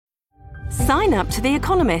Sign up to The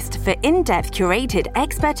Economist for in-depth curated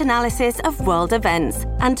expert analysis of world events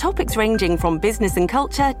and topics ranging from business and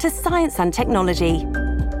culture to science and technology.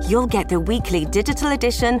 You'll get the weekly digital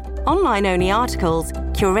edition, online-only articles,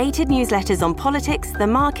 curated newsletters on politics, the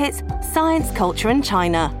markets, science, culture and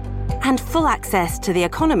China, and full access to The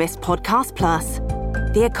Economist Podcast Plus.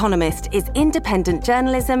 The Economist is independent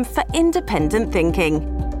journalism for independent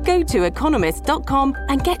thinking. Go to economist.com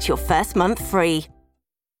and get your first month free.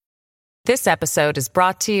 This episode is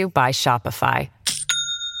brought to you by Shopify.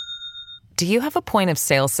 Do you have a point of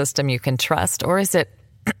sale system you can trust, or is it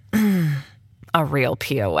a real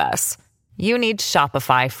POS? You need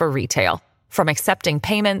Shopify for retail. From accepting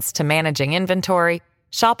payments to managing inventory,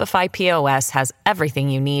 Shopify POS has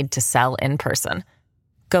everything you need to sell in person.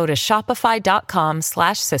 Go to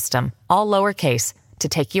shopify.com/system, all lowercase, to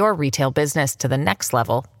take your retail business to the next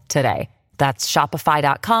level today. That's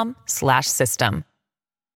shopify.com/system.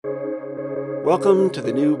 Welcome to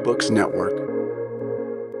the New Books Network.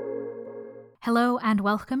 Hello and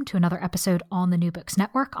welcome to another episode on the New Books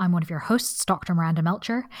Network. I'm one of your hosts, Dr. Miranda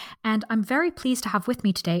Melcher, and I'm very pleased to have with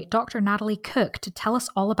me today Dr. Natalie Koch to tell us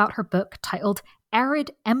all about her book titled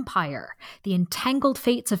Arid Empire, The Entangled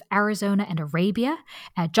Fates of Arizona and Arabia,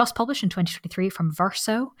 just published in 2023 from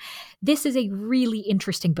Verso. This is a really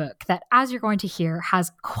interesting book that, as you're going to hear,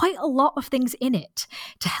 has quite a lot of things in it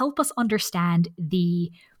to help us understand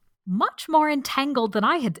the much more entangled than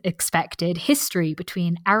I had expected history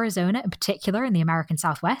between Arizona in particular in the American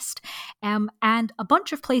Southwest and a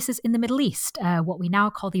bunch of places in the Middle East, what we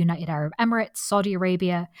now call the United Arab Emirates, Saudi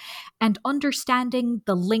Arabia, and understanding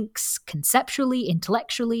the links conceptually,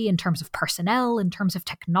 intellectually, in terms of personnel, in terms of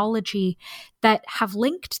technology, that have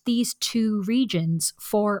linked these two regions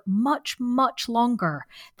for much, much longer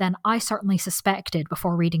than I certainly suspected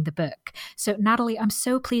before reading the book. So, Natalie, I'm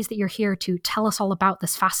so pleased that you're here to tell us all about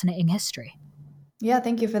this fascinating history. Yeah,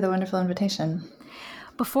 thank you for the wonderful invitation.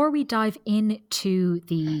 Before we dive into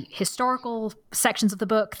the historical sections of the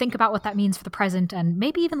book, think about what that means for the present, and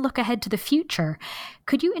maybe even look ahead to the future,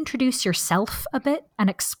 could you introduce yourself a bit and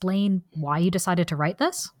explain why you decided to write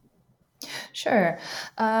this? Sure.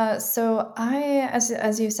 So I,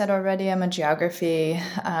 as you said already, I'm a geography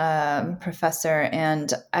professor,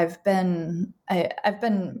 and I've been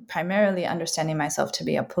primarily understanding myself to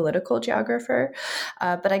be a political geographer.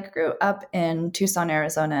 But I grew up in Tucson,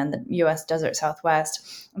 Arizona, in the U.S. desert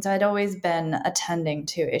Southwest, and so I'd always been attending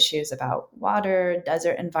to issues about water,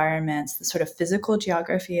 desert environments, the sort of physical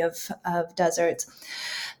geography of deserts.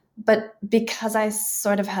 But because I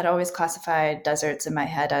sort of had always classified deserts in my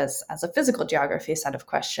head as a physical geography set of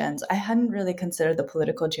questions, I hadn't really considered the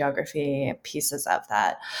political geography pieces of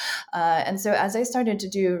that. And so as I started to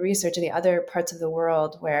do research in the other parts of the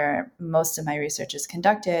world where most of my research is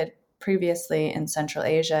conducted, previously in Central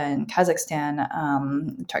Asia and Kazakhstan,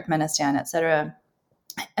 Turkmenistan, et cetera,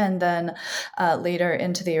 and then later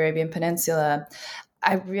into the Arabian Peninsula,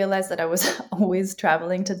 I realized that I was always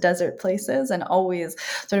traveling to desert places and always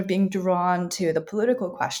sort of being drawn to the political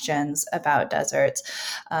questions about deserts.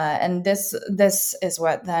 And this is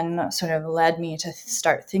what then sort of led me to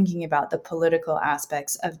start thinking about the political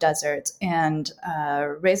aspects of deserts and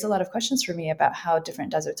raised a lot of questions for me about how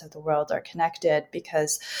different deserts of the world are connected,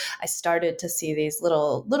 because I started to see these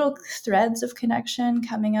little threads of connection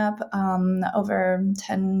coming up over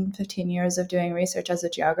 10, 15 years of doing research as a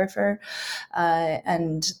geographer.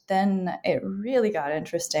 And then it really got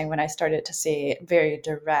interesting when I started to see very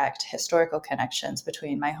direct historical connections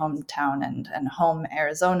between my hometown and home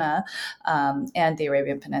Arizona and the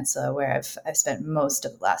Arabian Peninsula, where I've spent most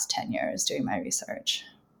of the last 10 years doing my research.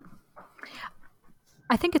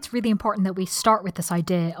 I think it's really important that we start with this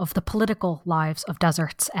idea of the political lives of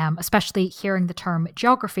deserts, especially hearing the term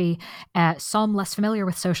geography. Some less familiar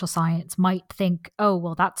with social science might think, oh,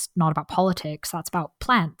 well, that's not about politics. That's about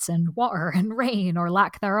plants and water and rain or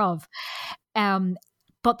lack thereof.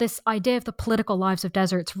 But this idea of the political lives of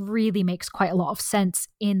deserts really makes quite a lot of sense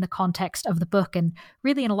in the context of the book, and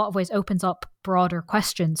really in a lot of ways opens up broader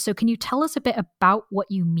questions. So can you tell us a bit about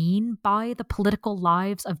what you mean by the political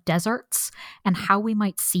lives of deserts and how we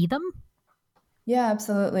might see them? Yeah,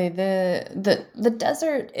 absolutely. The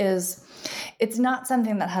desert it's not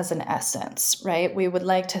something that has an essence, right? We would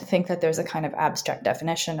like to think that there's a kind of abstract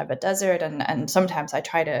definition of a desert, and sometimes I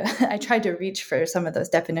try to reach for some of those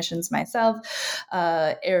definitions myself.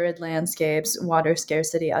 Arid landscapes, water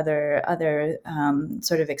scarcity, other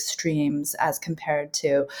sort of extremes as compared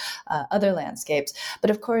to other landscapes. But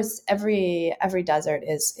of course, every desert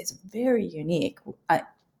is very unique.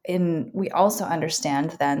 We also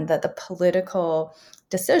understand then that the political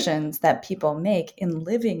decisions that people make in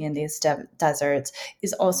living in these deserts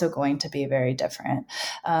is also going to be very different.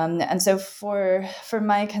 And so for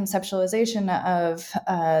my conceptualization of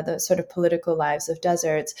the sort of political lives of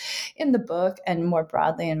deserts in the book, and more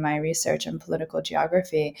broadly in my research in political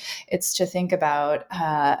geography, it's to think about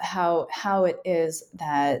how it is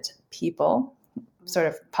that people, sort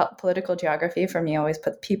of political geography for me always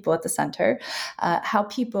put people at the center, how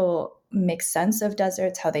people make sense of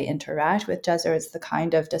deserts, how they interact with deserts, the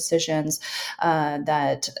kind of decisions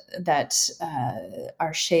that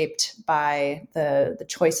are shaped by the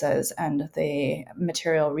choices and the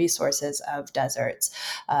material resources of deserts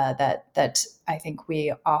that I think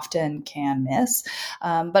we often can miss.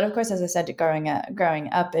 But of course, as I said, growing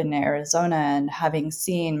up in Arizona and having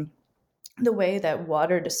seen the way that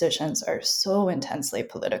water decisions are so intensely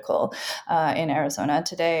political in Arizona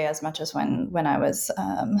today, as much as when I was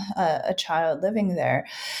a child living there,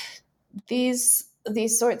 these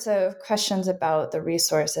sorts of questions about the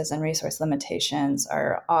resources and resource limitations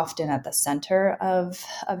are often at the center of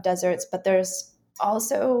deserts, but there's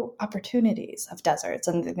also opportunities of deserts.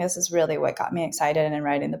 And this is really what got me excited in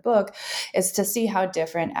writing the book, is to see how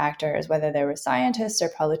different actors, whether they were scientists or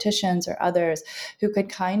politicians or others, who could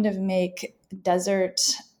kind of make desert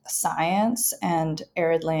science and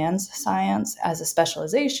arid lands science as a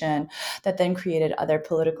specialization that then created other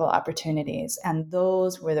political opportunities. And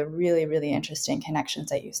those were the really, really interesting connections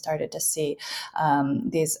that you started to see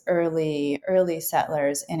these early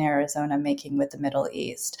settlers in Arizona making with the Middle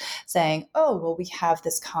East, saying, oh, well, we have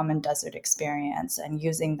this common desert experience, and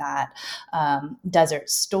using that desert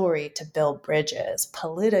story to build bridges,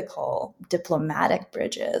 political, diplomatic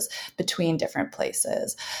bridges between different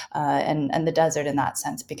places. And the desert in that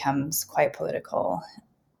sense becomes quite political.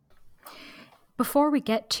 Before we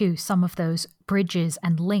get to some of those bridges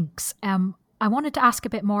and links, I wanted to ask a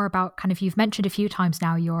bit more about you've mentioned a few times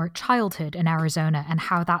now your childhood in Arizona and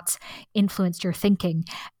how that's influenced your thinking.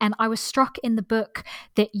 And I was struck in the book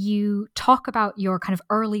that you talk about your kind of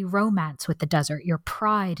early romance with the desert, your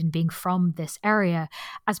pride in being from this area,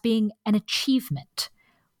 as being an achievement.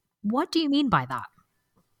 What do you mean by that?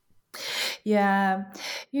 Yeah,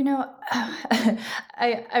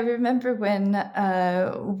 I remember when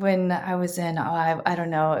I was in I don't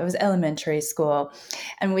know, it was elementary school,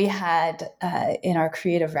 and we had in our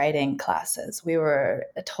creative writing classes, we were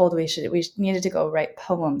told we needed to go write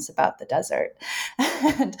poems about the desert,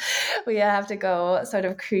 and we have to go sort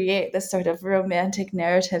of create this sort of romantic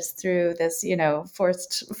narratives through this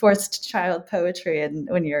forced child poetry, and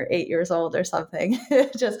when you're 8 years old or something,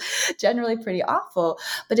 just generally pretty awful,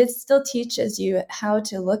 but it still teaches you how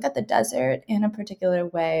to look at the desert in a particular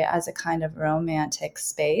way as a kind of romantic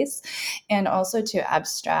space, and also to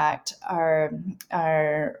abstract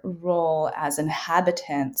our role as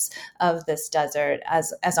inhabitants of this desert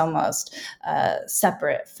as almost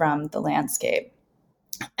separate from the landscape.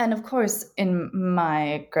 And of course, in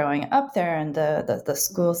my growing up there and the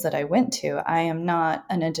schools that I went to, I am not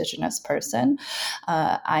an Indigenous person.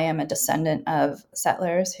 I am a descendant of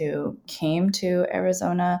settlers who came to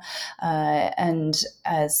Arizona. And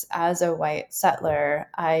as a white settler,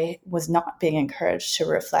 I was not being encouraged to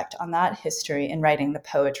reflect on that history in writing the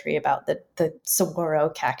poetry about the saguaro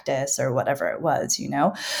cactus or whatever it was,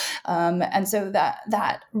 And so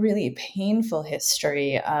that really painful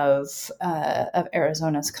history of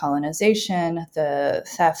Arizona's colonization, the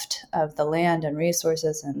theft of the land and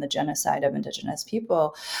resources, and the genocide of Indigenous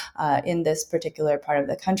people in this particular part of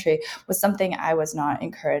the country was something I was not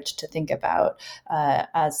encouraged to think about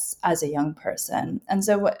as a young person. And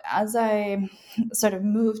so as I sort of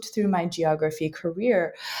moved through my geography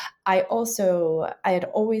career, I had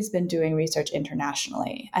always been doing research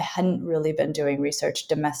internationally. I hadn't really been doing research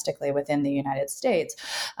domestically within the United States.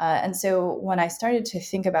 And so when I started to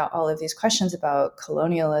think about all of these questions about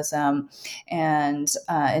colonialism and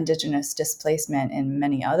Indigenous displacement in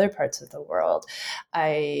many other parts of the world,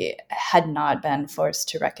 I had not been forced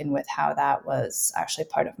to reckon with how that was actually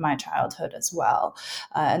part of my childhood as well.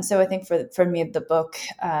 And so I think for me, the book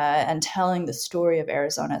and telling the story of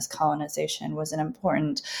Arizona's colonization was an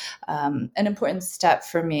important step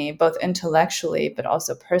for me, both intellectually but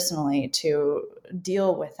also personally, to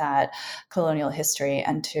deal with that colonial history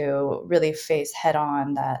and to really face head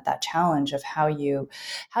on that challenge of how you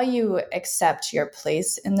accept your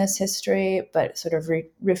place in this history, but sort of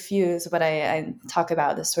refuse what I talk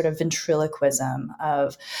about, this sort of ventriloquism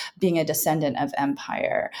of being a descendant of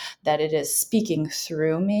empire, that it is speaking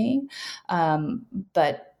through me,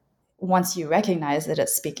 but once you recognize that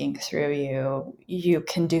it's speaking through you, you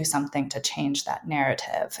can do something to change that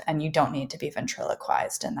narrative, and you don't need to be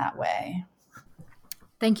ventriloquized in that way.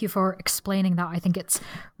 Thank you for explaining that. I think it's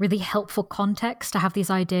really helpful context to have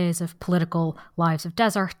these ideas of political lives of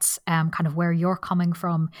deserts, kind of where you're coming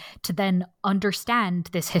from, to then understand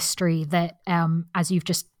this history that, as you've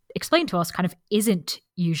just explained to us, kind of isn't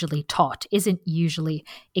usually taught, isn't usually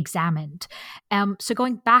examined. So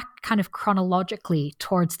going back kind of chronologically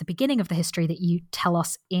towards the beginning of the history that you tell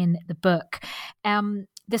us in the book,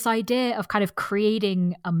 this idea of kind of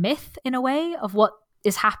creating a myth in a way of what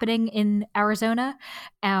is happening in Arizona.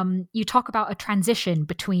 You talk about a transition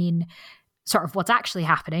between sort of what's actually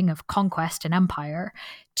happening of conquest and empire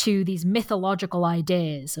to these mythological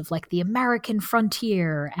ideas of like the American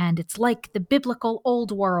frontier, and it's like the biblical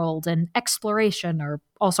old world and exploration or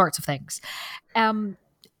all sorts of things.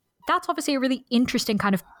 That's obviously a really interesting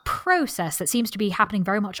kind of process that seems to be happening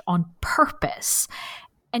very much on purpose.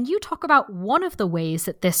 And you talk about one of the ways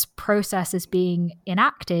that this process is being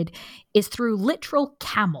enacted is through literal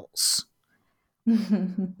camels.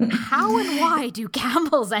 How and why do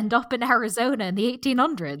camels end up in Arizona in the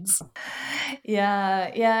 1800s?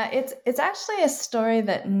 Yeah, it's actually a story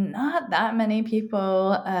that not that many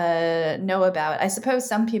people know about. I suppose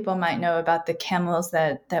some people might know about the camels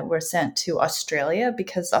that were sent to Australia,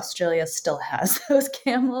 because Australia still has those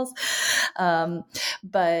camels.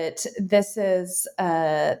 But this is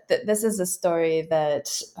a story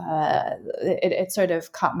that it sort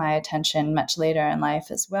of caught my attention much later in life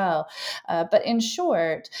as well. But in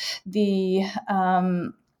short, the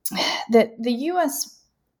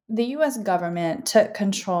U.S. government took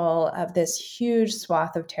control of this huge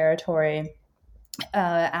swath of territory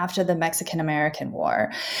after the Mexican-American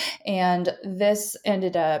War. And this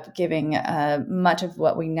ended up giving much of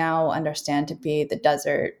what we now understand to be the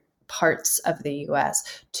desert parts of the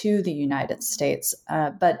U.S. to the United States.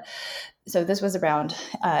 So this was around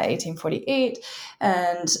 1848,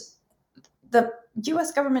 and the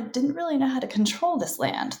U.S. government didn't really know how to control this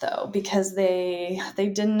land, though, because they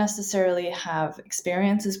didn't necessarily have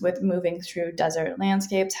experiences with moving through desert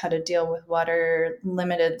landscapes, how to deal with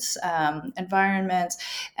water-limited environments,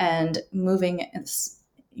 and moving.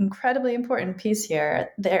 Incredibly important piece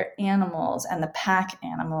here, their animals and the pack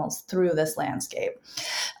animals through this landscape.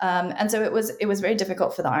 And so it was very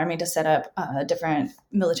difficult for the army to set up different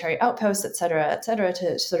military outposts, et cetera,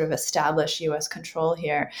 to sort of establish U.S. control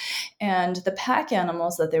here. And the pack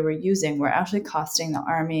animals that they were using were actually costing the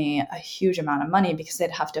army a huge amount of money, because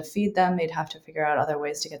they'd have to feed them, they'd have to figure out other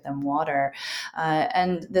ways to get them water.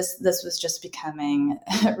 And this was just becoming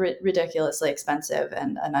ridiculously expensive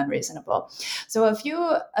and unreasonable. So a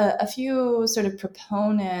few sort of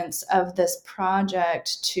proponents of this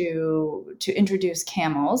project to introduce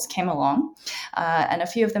camels came along, and a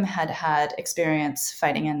few of them had experience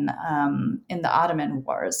fighting in the Ottoman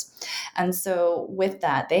Wars. And so with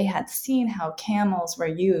that, they had seen how camels were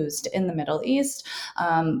used in the Middle East,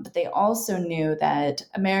 but they also knew that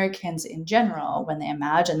Americans in general, when they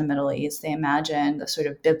imagine the Middle East, they imagine the sort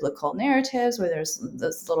of biblical narratives where there's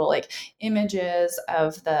those little like images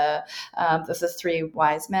of the three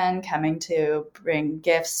wise men coming to bring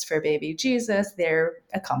gifts for baby Jesus. They're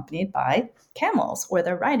accompanied by camels, or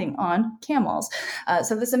they're riding on camels.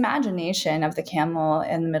 So this imagination of the camel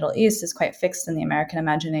in the Middle East is quite fixed in the American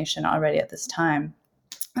imagination already at this time.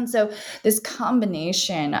 And so this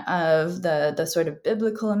combination of the sort of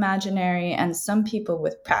biblical imaginary and some people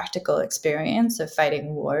with practical experience of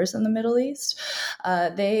fighting wars in the Middle East,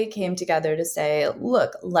 they came together to say,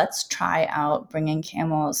 look, let's try out bringing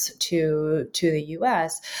camels to the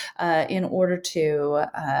U.S. In order to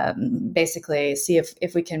basically see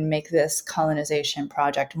if we can make this colonization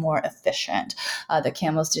project more efficient. The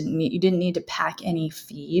camels you didn't need to pack any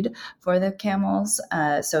feed for the camels,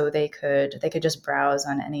 so they could just browse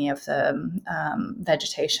on any of the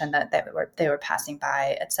vegetation that they were passing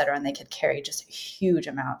by, et cetera, and they could carry just huge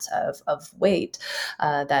amounts of weight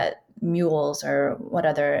that mules or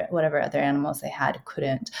whatever other animals they had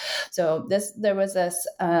couldn't. So there was this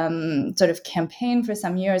sort of campaign for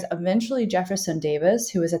some years. Eventually, Jefferson Davis,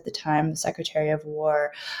 who was at the time the Secretary of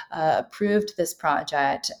War, approved this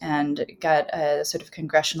project and got a sort of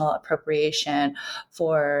congressional appropriation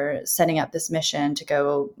for setting up this mission to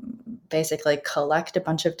go basically collect a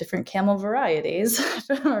bunch of different camel varieties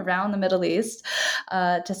from around the Middle East,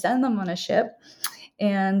 to send them on a ship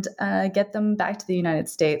and get them back to the United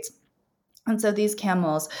States. And so these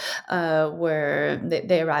camels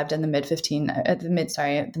they arrived in the mid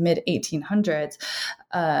 1800s,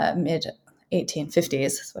 1850s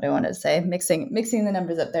is what I wanted to say, mixing the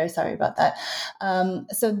numbers up there. Sorry about that.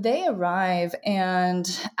 So they arrive, and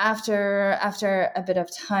after a bit of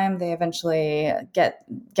time, they eventually get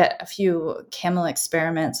a few camel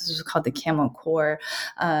experiments. This was called the Camel Corps,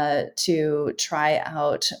 to try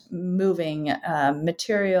out moving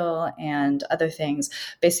material and other things,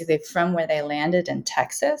 basically from where they landed in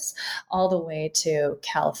Texas all the way to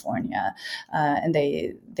California, and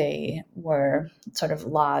they were sort of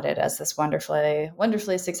lauded as this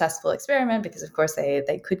wonderfully successful experiment because, of course,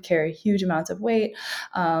 they could carry huge amounts of weight,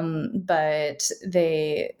 but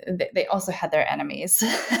they also had their enemies.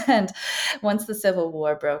 And once the Civil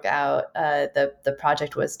War broke out, the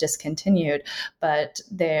project was discontinued. But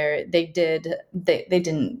they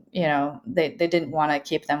didn't want to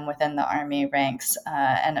keep them within the Army ranks,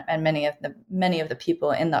 and many of the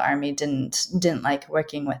people in the Army didn't like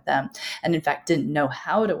working with them, and in fact didn't know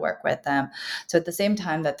how to work with them. So at the same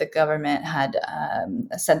time that the government had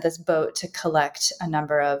sent this boat to collect a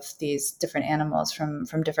number of these different animals from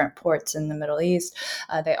different ports in the Middle East,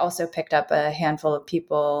 they also picked up a handful of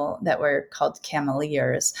people that were called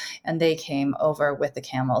cameleers, and they came over with the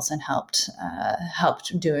camels and helped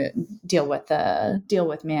deal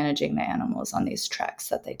with managing the animals on these treks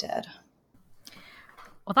that they did.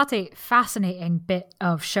 Well, that's a fascinating bit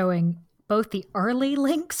of showing both the early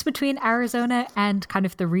links between Arizona and kind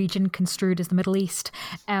of the region construed as the Middle East.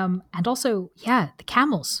 And also, the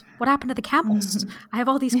camels. What happened to the camels? I have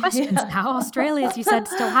all these questions now. Australia, as you said,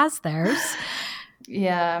 still has theirs.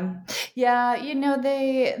 Yeah. They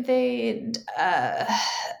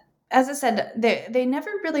as I said, they never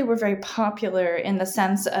really were very popular in the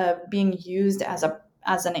sense of being used as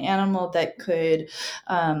an animal that could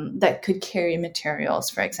carry materials,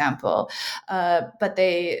 for example. But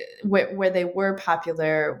where they were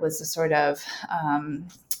popular was a sort of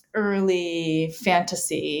early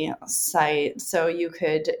fantasy site. So you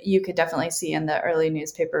could definitely see in the early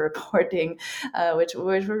newspaper reporting, which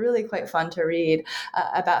were really quite fun to read,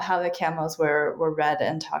 about how the camels were read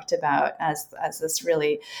and talked about as this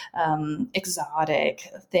really exotic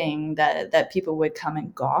thing that people would come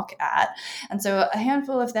and gawk at. And so a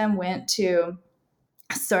handful of them went to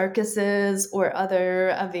circuses or other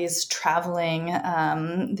of these traveling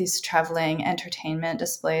entertainment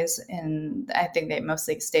displays I think they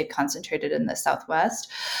mostly stayed concentrated in the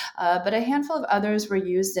Southwest, but a handful of others were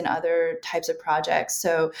used in other types of projects.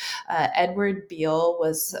 So Edward Beale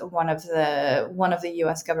was one of the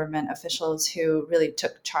U.S. government officials who really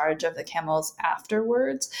took charge of the camels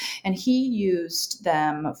afterwards, and he used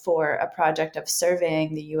them for a project of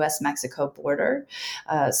surveying the U.S.-Mexico border.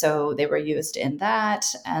 So they were used in that.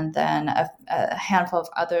 And then a handful of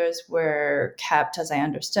others were kept, as I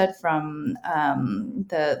understood from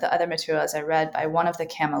the other materials I read, by one of the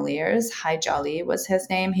cameleers. Hi Jolly was his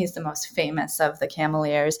name. He's the most famous of the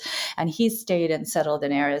cameleers, and he stayed and settled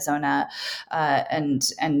in Arizona, and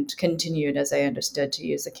continued, as I understood, to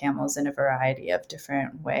use the camels in a variety of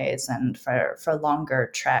different ways and for longer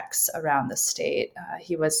treks around the state.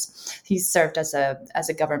 He served as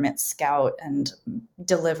a government scout and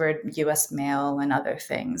delivered U.S. mail and other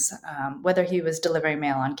things. Whether he was delivering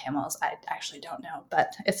mail on camels, I actually don't know,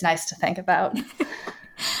 but it's nice to think about.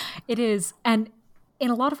 It is. And in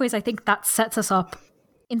a lot of ways, I think that sets us up.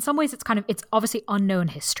 In some ways, it's obviously unknown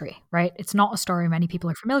history, right? It's not a story many people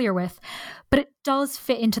are familiar with, but it does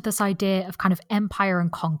fit into this idea of kind of empire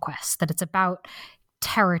and conquest, that it's about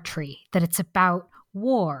territory, that it's about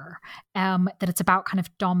war, that it's about kind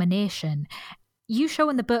of domination. You show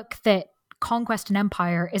in the book that conquest and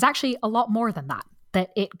empire is actually a lot more than that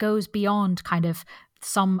it goes beyond kind of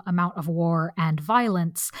some amount of war and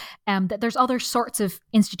violence, that there's other sorts of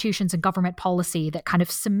institutions and government policy that kind of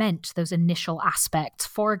cement those initial aspects.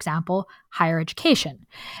 For example, higher education.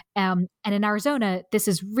 And in Arizona, this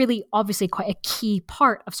is really obviously quite a key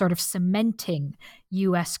part of sort of cementing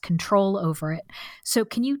US control over it. So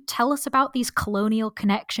can you tell us about these colonial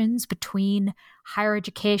connections between higher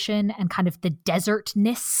education and kind of the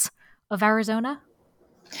desertness of Arizona?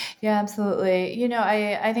 Yeah, absolutely.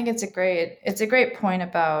 I think it's a great point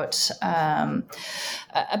about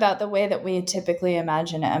the way that we typically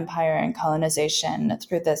imagine empire and colonization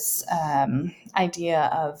through this idea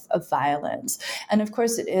of violence. And of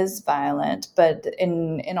course, it is violent. But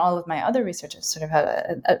in all of my other research, I've sort of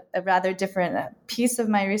had a rather different piece of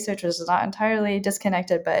my research, which is not entirely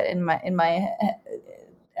disconnected, but in my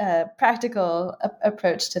practical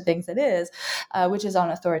approach to things it is, which is on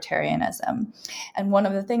authoritarianism. And one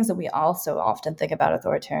of the things that we also often think about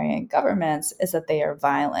authoritarian governments is that they are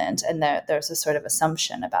violent, and there's a sort of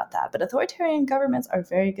assumption about that. But authoritarian governments are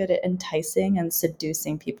very good at enticing and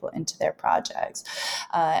seducing people into their projects.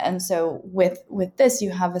 And so with this,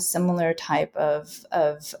 you have a similar type of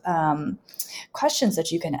questions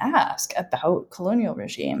that you can ask about colonial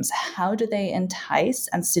regimes. How do they entice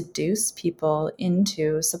and seduce people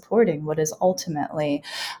into supporting what is ultimately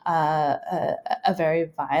a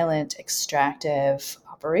very violent, extractive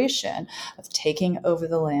operation of taking over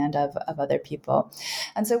the land of other people?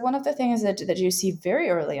 And so one of the things that you see very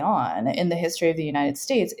early on in the history of the United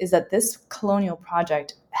States is that this colonial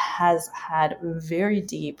project has had very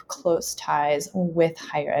deep, close ties with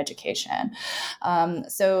higher education.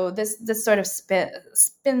 So this sort of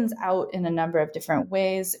spins out in a number of different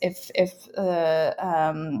ways. If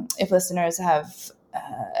listeners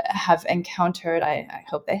have encountered, I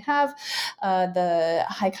hope they have, the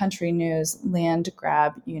High Country News Land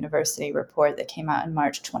Grab University report that came out in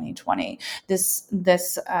March 2020. This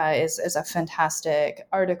is a fantastic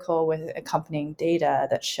article with accompanying data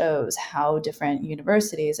that shows how different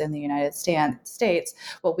universities in the United States,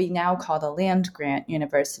 what we now call the land grant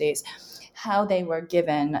universities, how they were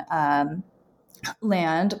given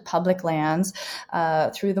land, public lands,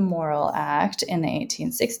 through the Morrill Act in the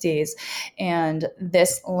 1860s. And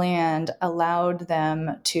this land allowed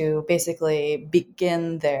them to basically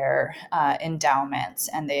begin their endowments.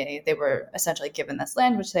 And they were essentially given this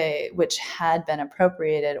land, which had been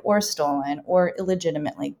appropriated or stolen or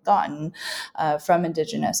illegitimately gotten from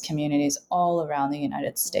indigenous communities all around the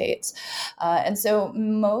United States. And so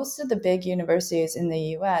most of the big universities in the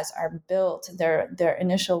U.S. are built, their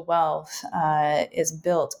initial wealth is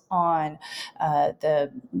built on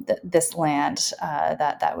this land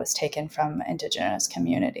that was taken from indigenous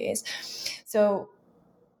communities. So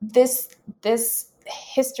this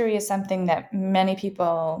history is something that many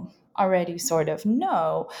people already sort of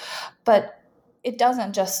know, but it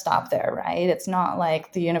doesn't just stop there, right? It's not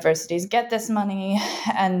like the universities get this money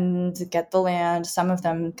and get the land. Some of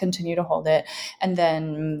them continue to hold it, and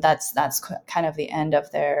then that's kind of the end of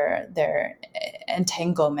their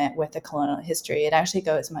entanglement with the colonial history. It actually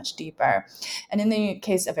goes much deeper. And in the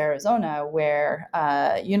case of Arizona, where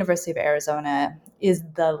University of Arizona is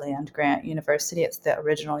the land grant university, it's the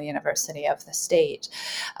original university of the state.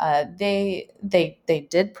 They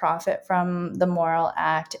did profit from the Morrill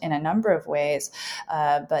Act in a number of ways.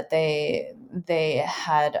 But they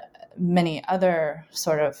had many other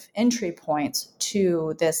sort of entry points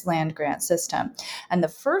to this land grant system. And the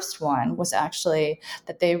first one was actually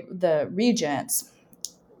that the regents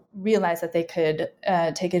realized that they could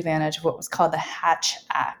take advantage of what was called the Hatch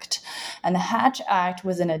Act. And the Hatch Act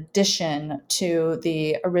was an addition to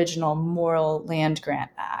the original Morrill Land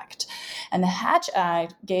Grant Act. And the Hatch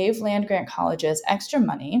Act gave land grant colleges extra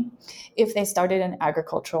money if they started an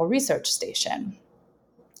agricultural research station.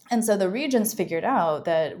 And so the regents figured out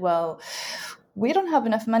that, well, we don't have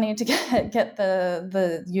enough money to get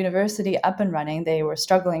the university up and running. They were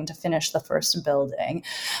struggling to finish the first building.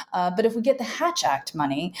 But if we get the Hatch Act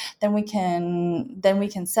money, then we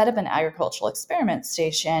can set up an agricultural experiment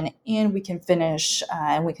station, and we can finish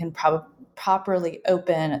and we can properly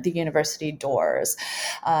open the university doors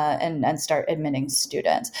and start admitting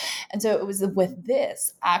students. And so it was with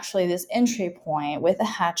this entry point with the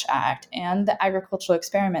Hatch Act and the agricultural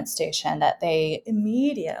experiment station that they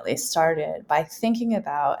immediately started by thinking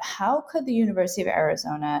about how could the University of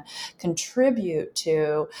Arizona contribute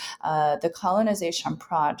to the colonization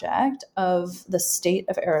project of the state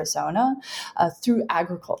of Arizona through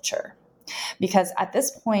agriculture. Because at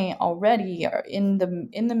this point already, in the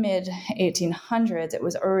mid 1800s, it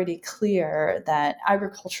was already clear that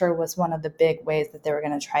agriculture was one of the big ways that they were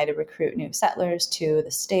going to try to recruit new settlers to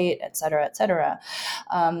the state, et cetera, et cetera.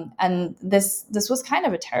 And this was kind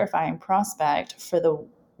of a terrifying prospect for the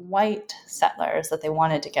white settlers that they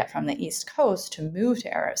wanted to get from the East Coast to move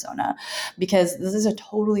to Arizona, because this is a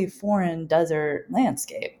totally foreign desert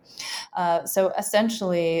landscape. So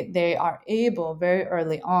essentially, they are able very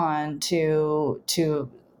early on to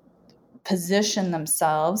position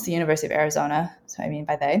themselves, the University of Arizona, so I mean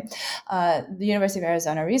by they, the University of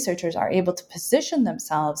Arizona researchers are able to position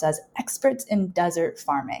themselves as experts in desert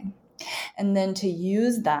farming, and then to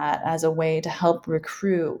use that as a way to help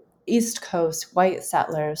recruit East Coast white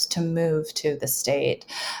settlers to move to the state.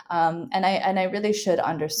 And I really should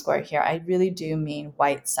underscore here, I really do mean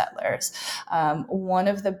white settlers. One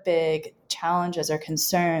of the big challenges or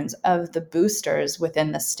concerns of the boosters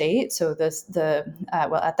within the state, so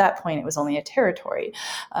at that point it was only a territory,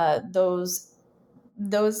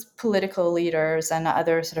 those political leaders and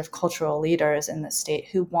other sort of cultural leaders in the state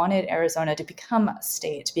who wanted Arizona to become a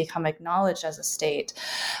state, to become acknowledged as a state,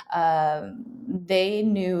 they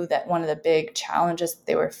knew that one of the big challenges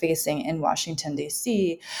they were facing in Washington,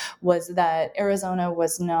 D.C. was that Arizona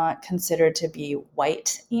was not considered to be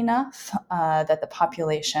white enough, that the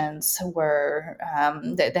populations were,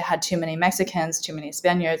 they had too many Mexicans, too many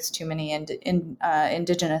Spaniards, too many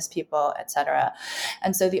indigenous people, etc.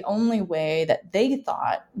 And so the only way that they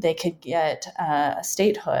thought they could get a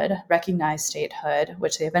statehood, recognized statehood,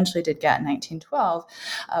 which they eventually did get in 1912,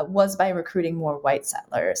 was by recruiting more white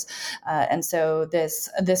settlers. And so this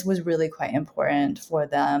was really quite important for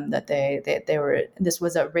them, that they were, this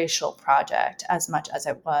was a racial project as much as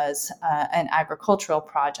it was an agricultural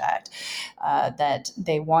project, that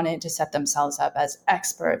they wanted to set themselves up as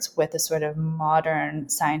experts with a sort of modern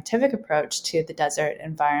scientific approach to the desert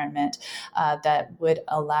environment that would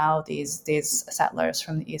allow these settlers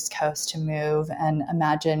from the East Coast to move and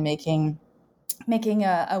imagine making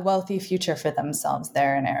a wealthy future for themselves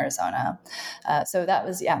there in Arizona. So that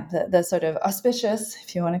was, the sort of auspicious,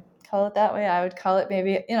 if you want to call it that way, I would call it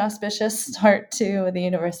maybe an auspicious start to the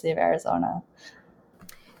University of Arizona.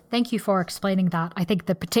 Thank you for explaining that. I think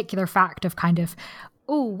the particular fact of kind of,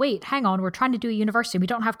 oh, wait, hang on, we're trying to do a university. We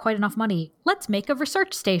don't have quite enough money. Let's make a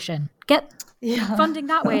research station. Get funding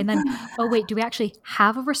that way. And then, oh, wait, do we actually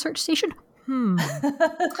have a research station?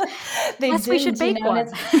 Yes, we should make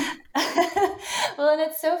one. Well, and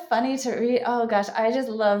it's so funny to read. Oh gosh, I just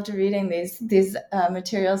loved reading these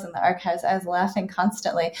materials in the archives. I was laughing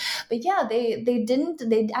constantly. But yeah, they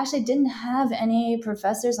actually didn't have any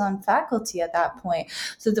professors on faculty at that point.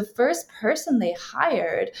 So the first person they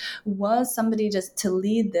hired was somebody just to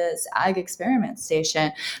lead this ag experiment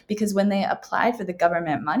station, because when they applied for the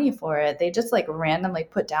government money for it, they just like randomly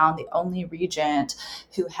put down the only regent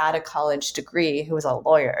who had a college degree, who was a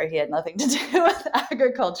lawyer. He had nothing to do with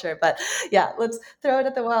agriculture. But yeah, let's throw it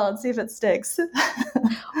at the wall and see if it sticks.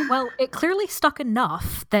 Well, it clearly stuck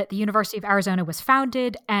enough that the University of Arizona was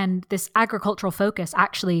founded, and this agricultural focus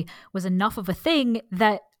actually was enough of a thing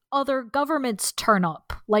that other governments turn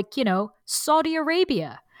up, like, Saudi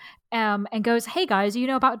Arabia, and goes, hey guys, you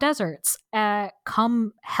know about deserts,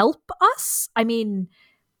 come help us. I mean,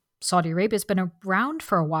 Saudi Arabia's been around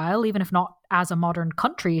for a while, even if not as a modern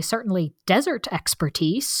country, certainly desert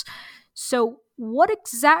expertise. So what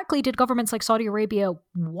exactly did governments like Saudi Arabia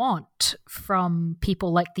want from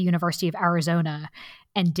people like the University of Arizona,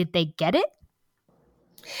 and did they get it?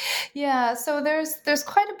 Yeah, so there's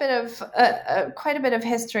quite a bit of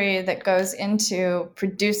history that goes into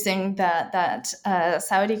producing that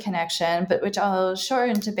Saudi connection, but which I'll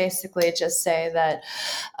shorten to basically just say that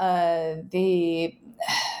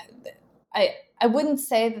I wouldn't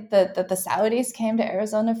say that the Saudis came to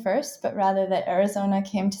Arizona first, but rather that Arizona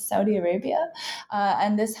came to Saudi Arabia,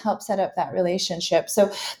 and this helped set up that relationship.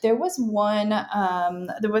 So there was one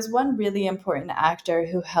really important actor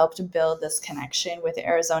who helped build this connection with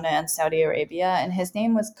Arizona and Saudi Arabia, and his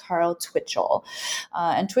name was Carl Twitchell.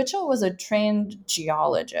 And Twitchell was a trained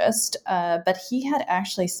geologist, but he had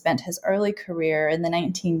actually spent his early career in the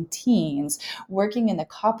 19-teens working in the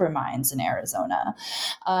copper mines in Arizona,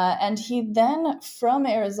 and he then, from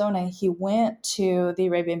Arizona, he went to the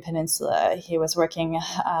Arabian Peninsula. He was working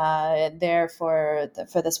there for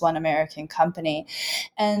this one American company,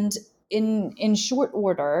 and in short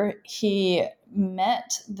order, he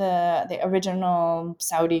met the original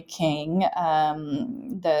Saudi king,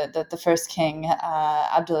 the first king,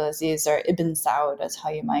 Abdulaziz, or Ibn Saud, is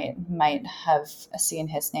how you might have seen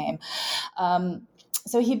his name.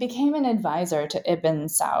 So he became an advisor to Ibn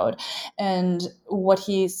Saud. And what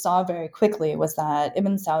he saw very quickly was that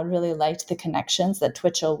Ibn Saud really liked the connections that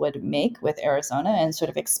Twitchell would make with Arizona, and sort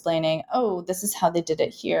of explaining, oh, this is how they did it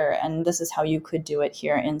here, and this is how you could do it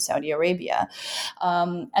here in Saudi Arabia.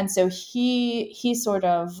 And so he sort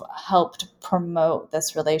of helped promote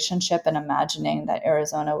this relationship, and imagining that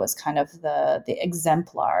Arizona was kind of the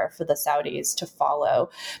exemplar for the Saudis to follow.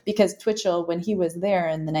 Because Twitchell, when he was there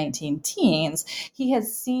in the 19-teens, he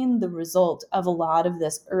has seen the result of a lot of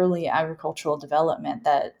this early agricultural development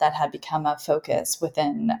that had become a focus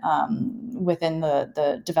within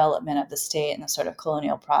the development of the state and the sort of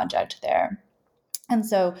colonial project there. And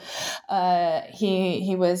so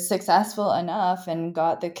he was successful enough and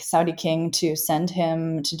got the Saudi king to send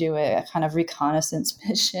him to do a kind of reconnaissance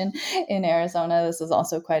mission in Arizona. This is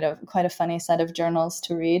also quite a funny set of journals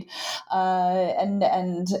to read,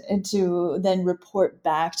 and to then report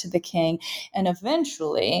back to the king. And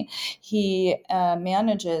eventually,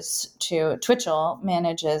 Twitchell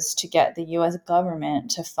manages to get the U.S.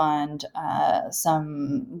 government to fund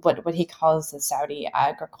some what he calls the Saudi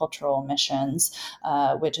agricultural missions.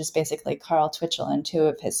 Which is basically Carl Twitchell and two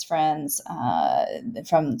of his friends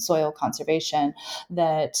from soil conservation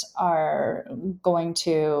that are going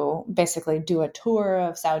to basically do a tour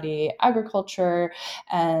of Saudi agriculture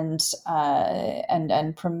and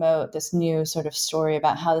promote this new sort of story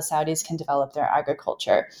about how the Saudis can develop their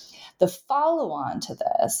agriculture. The follow-on to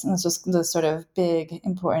this, and this was the sort of big,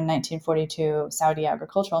 important 1942 Saudi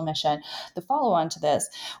agricultural mission, the follow-on to this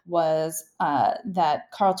was that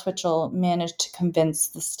Carl Twitchell managed to convince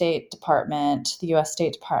the U.S.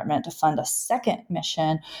 State Department, to fund a second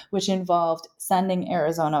mission, which involved sending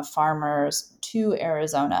Arizona farmers to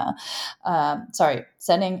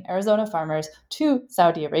sending Arizona farmers to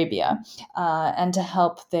Saudi Arabia and to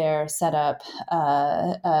help there set up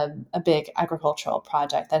a big agricultural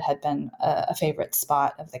project that had been a favorite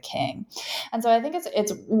spot of the king. And so I think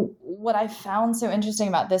it's what I found so interesting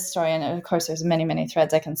about this story, and of course there's many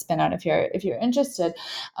threads I can spin out if you're interested,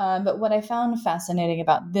 but what I found fascinating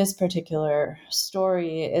about this particular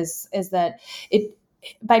story is that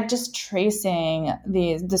by just tracing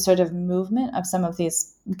the sort of movement of some of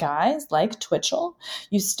these guys like Twitchell,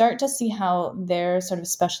 you start to see how their sort of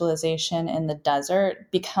specialization in the desert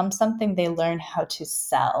becomes something they learn how to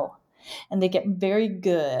sell. And they get very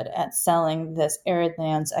good at selling this arid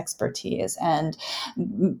lands expertise and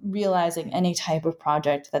realizing any type of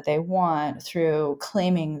project that they want through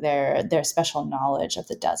claiming their special knowledge of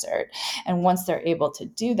the desert. And once they're able to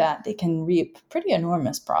do that, they can reap pretty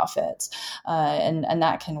enormous profits. And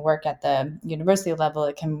that can work at the university level.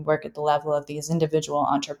 It can work at the level of these individual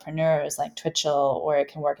entrepreneurs like Twitchell, or it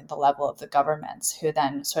can work at the level of the governments, who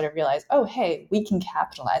then sort of realize, oh, hey, we can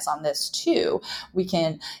capitalize on this too. We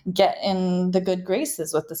can get in the good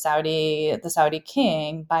graces with the Saudi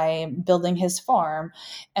king by building his farm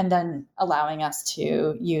and then allowing us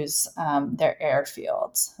to use their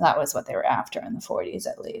airfields. That was what they were after in the 40s,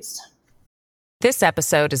 at least. This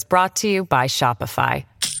episode is brought to you by Shopify.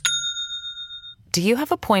 Do you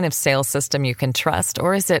have a point of sale system you can trust,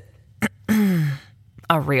 or is it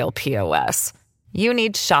a real POS? You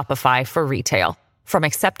need Shopify for retail. From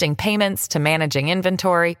accepting payments to managing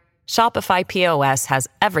inventory, Shopify POS has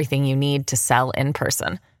everything you need to sell in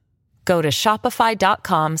person. Go to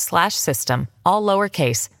shopify.com/system, all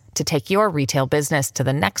lowercase, to take your retail business to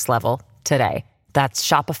the next level today. That's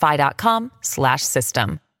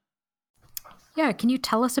shopify.com/system. Yeah, can you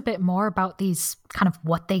tell us a bit more about these, kind of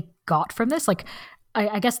what they got from this? Like,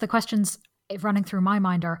 I guess the questions running through my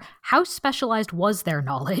mind are, how specialized was their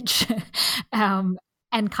knowledge? And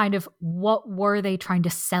kind of what were they trying to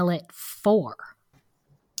sell it for?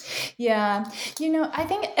 Yeah, I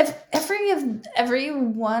think every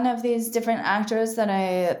one of these different actors that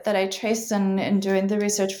I traced in doing the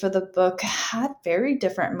research for the book had very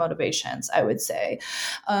different motivations, I would say.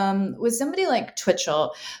 With somebody like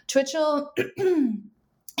Twitchell,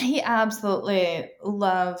 he absolutely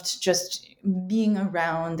loved just being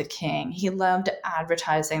around the king. He loved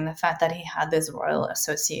advertising the fact that he had these royal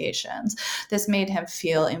associations. This made him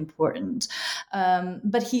feel important.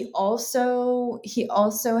 But he also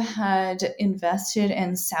had invested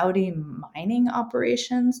in Saudi mining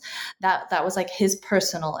operations. That was like his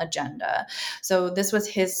personal agenda. So this was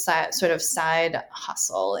his sort of side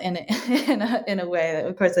hustle in a way that,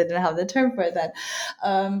 of course, I didn't have the term for it then.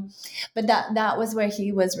 But that was where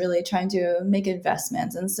he was really trying to make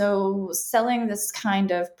investments. And so selling this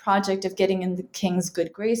kind of project of getting in the king's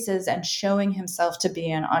good graces and showing himself to be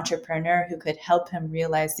an entrepreneur who could help him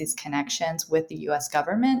realize these connections with the U.S.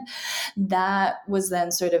 government, that was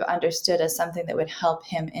then sort of understood as something that would help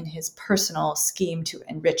him in his personal scheme to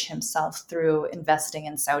enrich himself through investing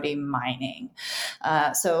in Saudi mining.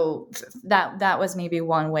 So that was maybe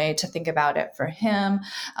one way to think about it for him.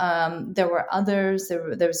 There were others.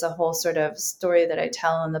 There was a whole sort of story that I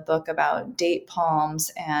tell in the book about date palms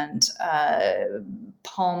and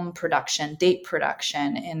date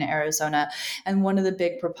production in Arizona. And one of the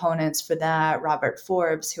big proponents for that, Robert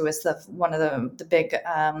Forbes, who was one of the big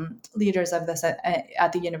leaders of this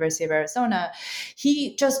at the University of Arizona,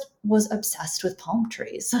 he just was obsessed with palm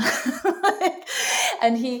trees.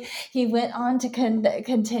 And he went on to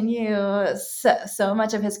continue so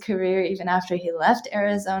much of his career, even after he left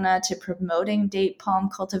Arizona, to promoting date palm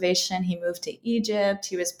cultivation. He moved to Egypt.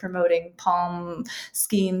 He was promoting palm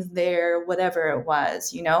schemes there, whatever it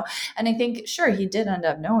was, And I think, sure, he did end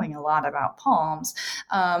up knowing a lot about palms,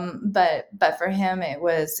 but for him, it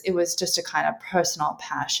was just a kind of personal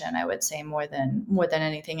passion, I would say, more than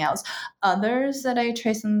anything else. Others that I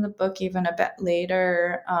trace in the book, even a bit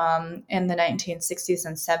later, in the 1960s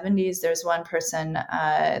and 70s, there's one person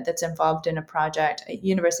that's involved in a project, a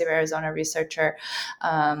University of Arizona researcher,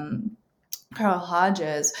 Carl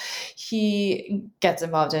Hodges. He gets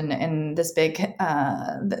involved in this big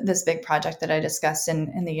project that I discussed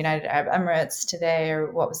in the United Arab Emirates today, or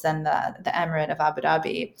what was then the Emirate of Abu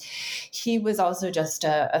Dhabi. He was also just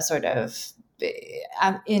a sort of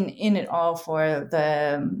in it all for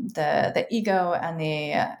the ego and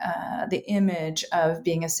the image of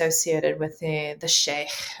being associated with the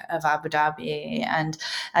Sheikh of Abu Dhabi and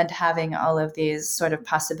having all of these sort of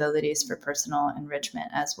possibilities for personal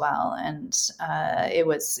enrichment as well. And it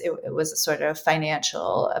was a sort of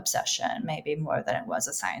financial obsession, maybe more than it was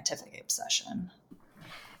a scientific obsession.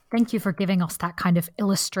 Thank you for giving us that kind of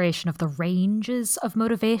illustration of the ranges of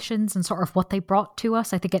motivations and sort of what they brought to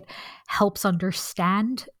us. I think it helps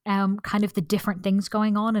understand kind of the different things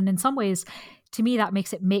going on. And in some ways, to me, that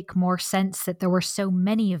makes it make more sense that there were so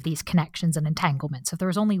many of these connections and entanglements. If there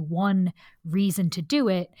was only one reason to do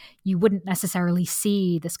it, you wouldn't necessarily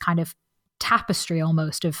see this kind of tapestry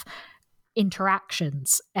almost of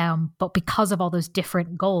interactions. But because of all those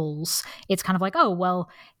different goals, it's kind of like, oh, well,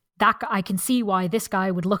 that I can see why this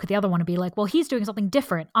guy would look at the other one and be like, well, he's doing something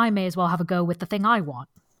different. I may as well have a go with the thing I want.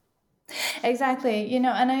 Exactly. And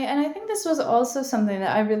I think this was also something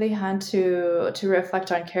that I really had to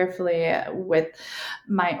reflect on carefully with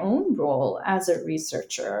my own role as a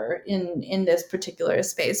researcher in this particular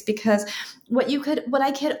space, because what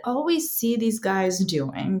I could always see these guys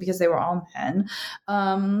doing, because they were all men,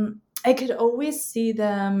 I could always see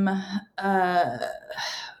them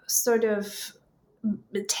sort of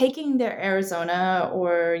taking their Arizona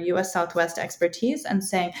or US Southwest expertise and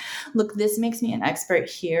saying, look, this makes me an expert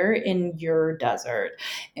here in your desert.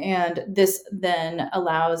 And this then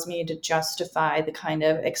allows me to justify the kind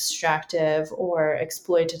of extractive or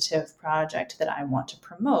exploitative project that I want to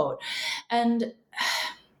promote. And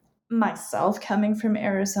myself, coming from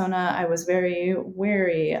Arizona, I was very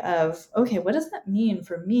wary of, okay, what does that mean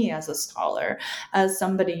for me as a scholar, as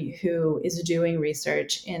somebody who is doing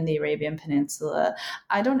research in the Arabian Peninsula?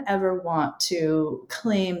 I don't ever want to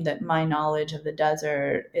claim that my knowledge of the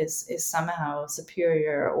desert is somehow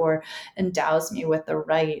superior or endows me with the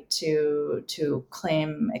right to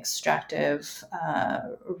claim extractive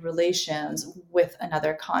relations with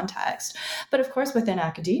another context. But of course, within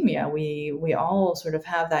academia, we all sort of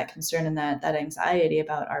have that concern and that anxiety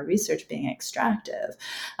about our research being extractive.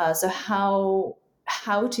 So how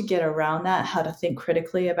to get around that, how to think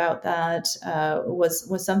critically about that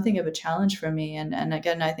was something of a challenge for me. And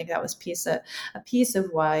again, I think that was a piece of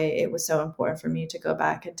why it was so important for me to go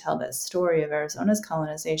back and tell this story of Arizona's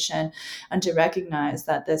colonization, and to recognize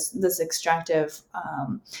that this extractive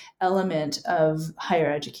element of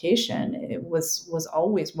higher education, it was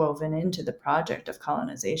always woven into the project of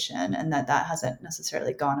colonization, and that hasn't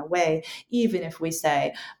necessarily gone away, even if we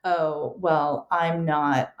say, oh, well, I'm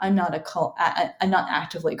not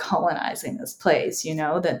actively colonizing this place,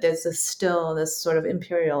 that there's still this sort of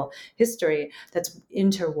imperial history that's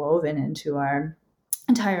interwoven into our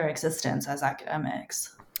entire existence as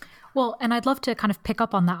academics. Well, and I'd love to kind of pick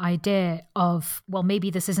up on that idea of, well,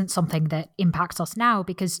 maybe this isn't something that impacts us now,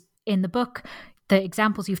 because in the book, the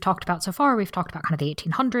examples you've talked about so far, we've talked about kind of the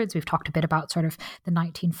 1800s, we've talked a bit about sort of the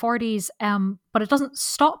 1940s, but it doesn't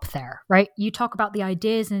stop there, right? You talk about the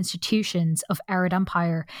ideas and institutions of Arid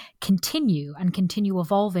Empire continue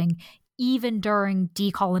evolving even during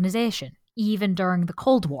decolonization, even during the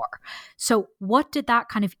Cold War. So what did that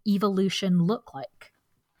kind of evolution look like?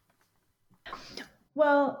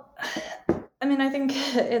 Well, I mean, I think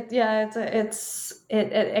it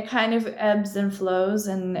kind of ebbs and flows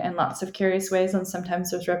in lots of curious ways, and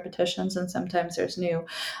sometimes there's repetitions, and sometimes there's new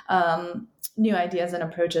ideas and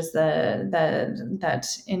approaches that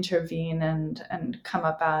intervene and come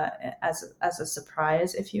up as a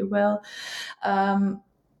surprise, if you will.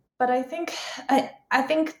 But I think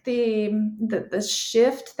the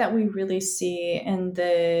shift that we really see in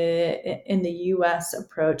the U.S.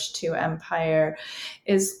 approach to empire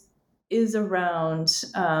is around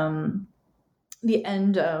the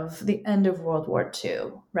end of World War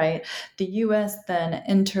II, right? The U.S. then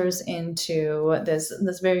enters into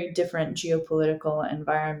this very different geopolitical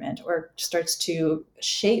environment, or starts to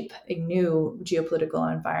shape a new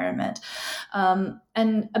geopolitical environment.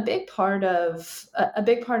 And a big part of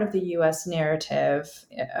the U.S. narrative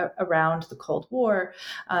around the Cold War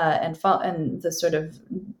and the sort of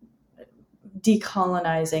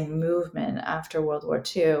decolonizing movement after World War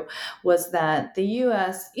II was that the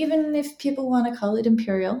US, even if people want to call it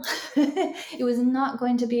imperial, it was not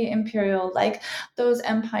going to be imperial like those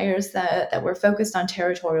empires that were focused on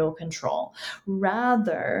territorial control.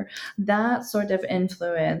 Rather, that sort of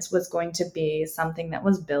influence was going to be something that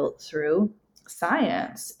was built through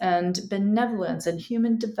science and benevolence and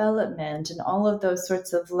human development and all of those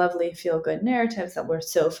sorts of lovely feel-good narratives that we're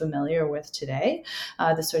so familiar with today,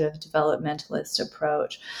 the sort of developmentalist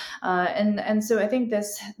approach. And so I think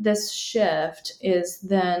this shift is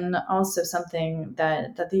then also something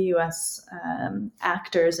that the U.S.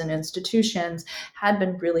 Actors and institutions had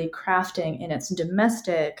been really crafting in its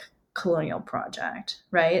domestic colonial project,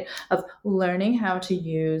 right? Of learning how to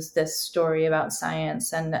use this story about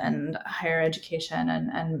science and higher education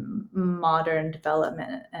and modern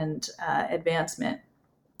development and advancement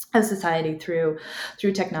of society through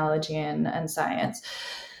technology and science.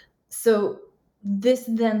 So this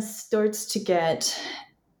then starts to get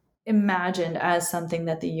imagined as something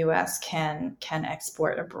that the U.S. can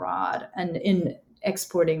export abroad, and in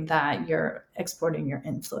exporting that, you're exporting your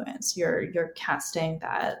influence. You're casting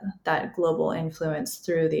that global influence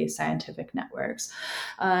through these scientific networks.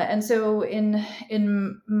 And so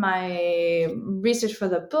in my research for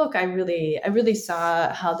the book, I really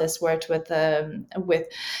saw how this worked with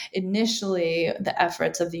initially the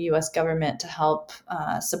efforts of the U.S. government to help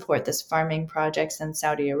support this farming projects in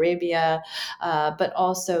Saudi Arabia, but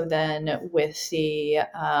also then with the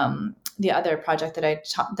other project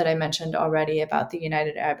that I mentioned already about the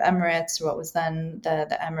United Arab Emirates, what was then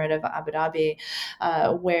the Emirate of Abu Dhabi,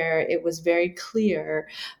 where it was very clear,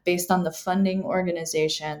 based on the funding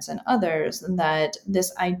organizations and others, that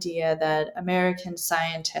this idea that American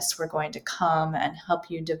scientists were going to come and help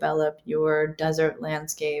you develop your desert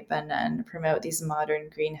landscape and promote these modern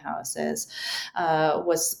greenhouses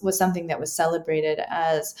was something that was celebrated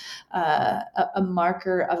as a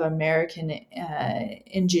marker of American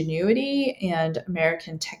ingenuity and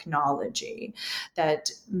American technology, that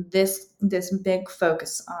this big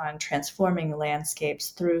focus on transforming landscapes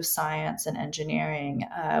through science and engineering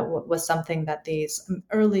was something that these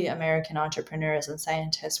early American entrepreneurs and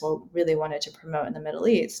scientists really wanted to promote in the Middle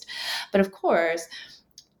East. But of course,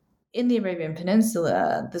 in the Arabian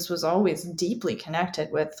Peninsula, this was always deeply connected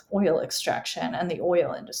with oil extraction and the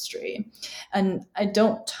oil industry. And I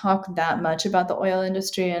don't talk that much about the oil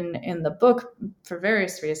industry in the book for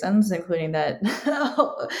various reasons, including that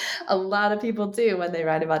a lot of people do when they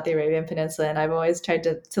write about the Arabian Peninsula. And I've always tried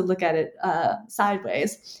to look at it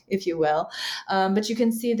sideways, if you will. But you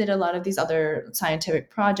can see that a lot of these other scientific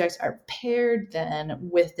projects are paired then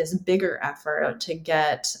with this bigger effort to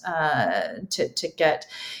get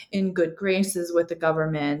in good graces with the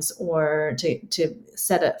governments, or to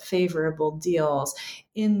set up favorable deals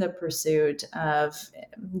in the pursuit of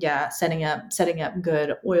setting up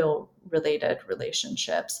good oil related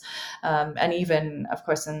relationships, and even of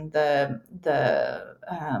course in the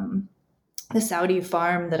Saudi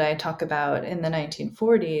farm that I talk about in the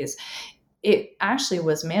 1940s. It actually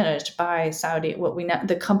was managed by Saudi,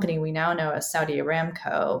 the company we now know as Saudi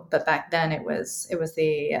Aramco, but back then it was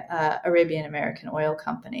the Arabian American Oil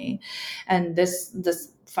Company, and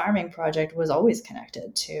this farming project was always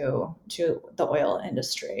connected to the oil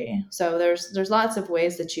industry. So there's lots of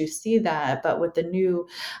ways that you see that, but with the new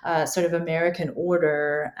sort of American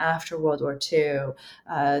order after World War II,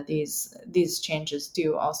 these changes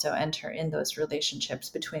do also enter in those relationships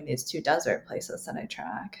between these two desert places that I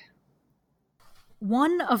track.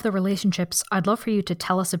 One of the relationships I'd love for you to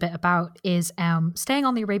tell us a bit about is staying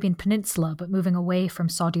on the Arabian Peninsula, but moving away from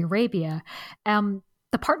Saudi Arabia.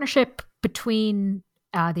 The partnership between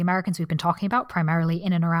the Americans we've been talking about, primarily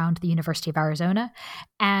in and around the University of Arizona,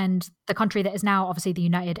 and the country that is now obviously the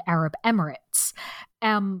United Arab Emirates.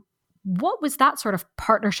 What was that sort of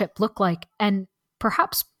partnership look like? And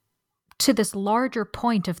perhaps to this larger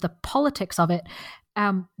point of the politics of it,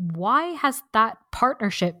 why has that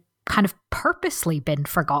partnership kind of purposely been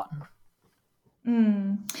forgotten?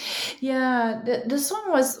 Yeah, this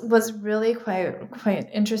one was really quite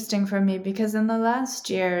interesting for me, because in the last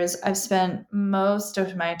years I've spent most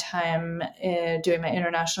of my time doing my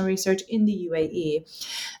international research in the UAE,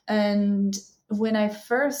 and when I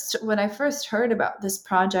first heard about this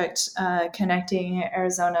project connecting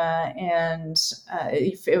Arizona, and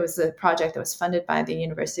it was a project that was funded by the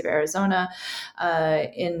University of Arizona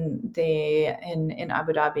in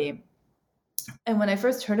Abu Dhabi. And when I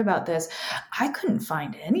first heard about this, I couldn't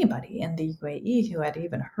find anybody in the UAE who had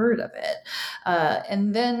even heard of it.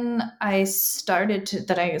 And then I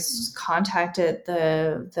contacted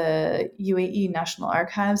the UAE National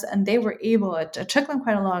Archives, and they were able, it took them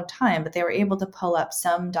quite a long time, but they were able to pull up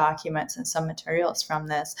some documents and some materials from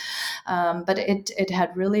this. But it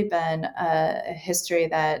had really been a history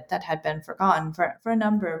that had been forgotten for a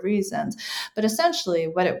number of reasons. But essentially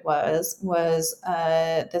what it was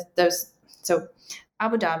so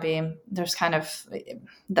Abu Dhabi, there's kind of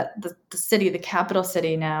the city, the capital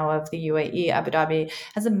city now of the UAE, Abu Dhabi,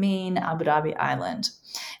 has a main Abu Dhabi island.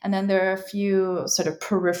 And then there are a few sort of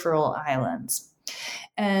peripheral islands.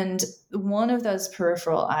 And one of those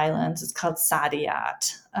peripheral islands is called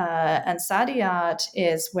Saadiyat. And Saadiyat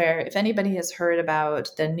is where, if anybody has heard about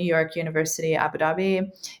the New York University, Abu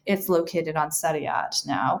Dhabi, it's located on Saadiyat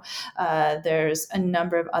now. There's a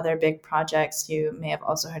number of other big projects. You may have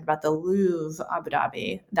also heard about the Louvre, Abu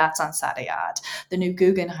Dhabi. That's on Saadiyat. The new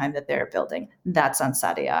Guggenheim that they're building, that's on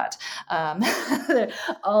Saadiyat.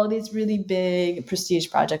 All these really big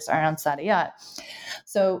prestige projects are on Saadiyat.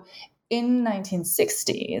 So in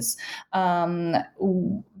 1960s,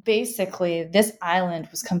 basically this island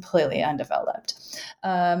was completely undeveloped,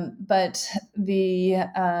 but the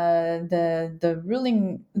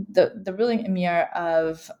ruling emir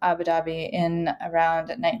of Abu Dhabi in around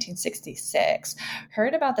 1966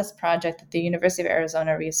 heard about this project that the University of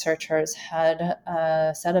Arizona researchers had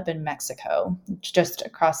set up in Mexico, just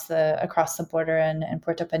across the border in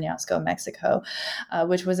Puerto Penasco, Mexico,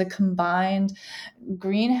 which was a combined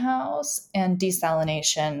greenhouse and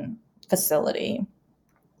desalination facility.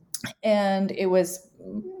 And it was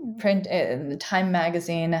the Time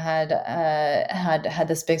magazine had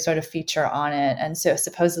this big sort of feature on it, and so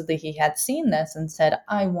supposedly he had seen this and said,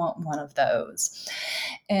 "I want one of those."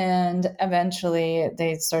 And eventually,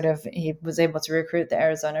 he was able to recruit the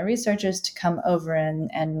Arizona researchers to come over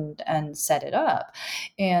and set it up,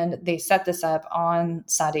 and they set this up on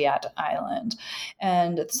Saadiyat Island,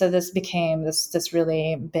 and so this became this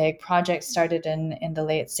really big project. Started in the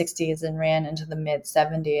late 60s and ran into the mid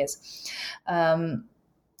 70s.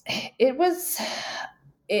 It was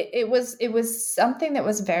something that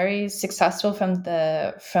was very successful from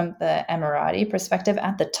the Emirati perspective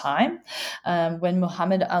at the time. When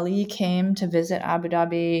Muhammad Ali came to visit Abu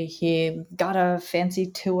Dhabi, he got a fancy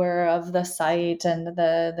tour of the site, and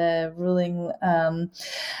the ruling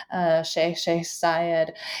Sheikh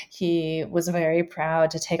Zayed, he was very proud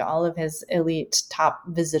to take all of his elite top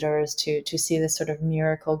visitors to see this sort of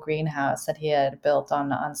miracle greenhouse that he had built on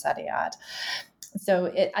Saadiyat. So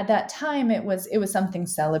at that time, it was something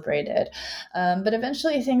celebrated, but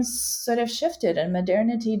eventually things sort of shifted, and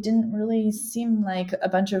modernity didn't really seem like a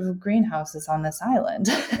bunch of greenhouses on this island.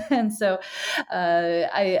 And so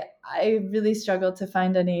I really struggled to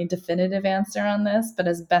find any definitive answer on this, but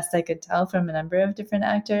as best I could tell from a number of different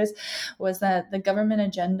actors, was that the government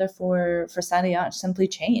agenda for Saadiyat simply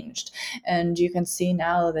changed. And you can see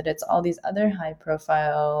now that it's all these other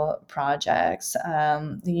high-profile projects,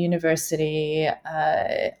 the university,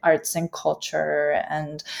 arts and culture,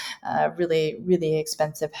 and really, really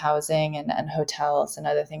expensive housing and hotels and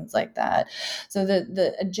other things like that. So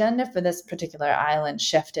the agenda for this particular island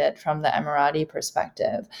shifted from the Emirati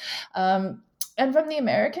perspective. And from the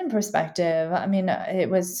American perspective, I mean, it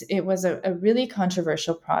was a really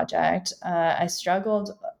controversial project. I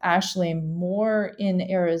struggled actually more in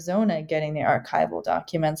Arizona getting the archival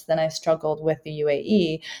documents than I struggled with the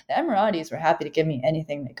UAE. The Emiratis were happy to give me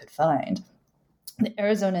anything they could find. The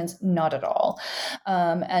Arizonans, not at all.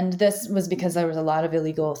 And this was because there was a lot of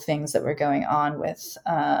illegal things that were going on with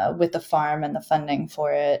the farm and the funding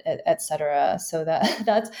for it, et cetera. So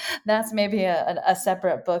that's maybe a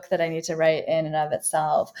separate book that I need to write in and of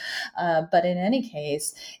itself. But in any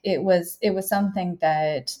case, it was something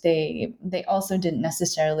that they also didn't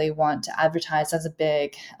necessarily want to advertise as a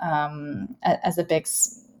big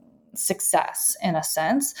success in a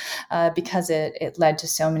sense, because it led to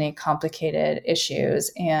so many complicated issues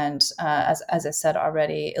and, as I said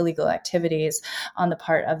already, illegal activities on the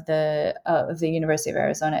part of the University of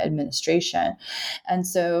Arizona administration. And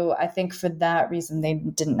so I think for that reason, they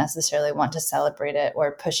didn't necessarily want to celebrate it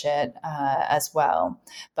or push it as well.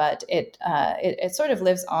 But it sort of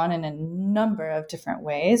lives on in a number of different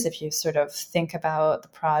ways. If you sort of think about the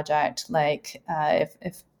project, like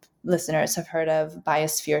if listeners have heard of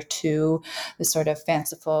Biosphere 2, this sort of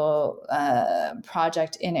fanciful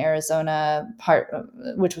project in Arizona,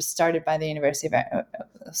 which was started by the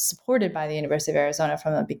supported by the University of Arizona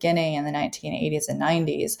from the beginning in the 1980s and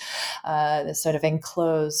 90s. This sort of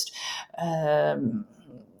enclosed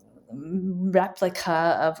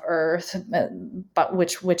replica of Earth, but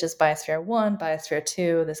which is Biosphere 1, Biosphere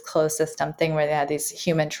 2, this closed system thing where they had these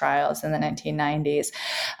human trials in the 1990s.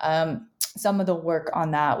 Some of the work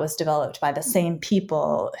on that was developed by the same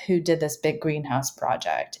people who did this big greenhouse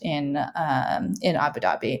project in Abu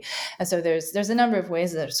Dhabi. And so there's a number of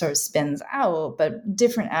ways that it sort of spins out, but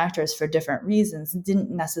different actors for different reasons didn't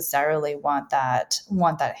necessarily want that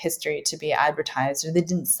history to be advertised, or they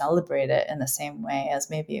didn't celebrate it in the same way as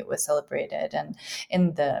maybe it was celebrated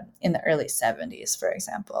in the early 70s, for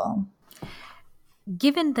example.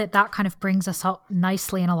 Given that kind of brings us up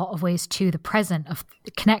nicely in a lot of ways to the present of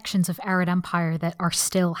the connections of Arid Empire that are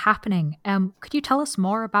still happening, could you tell us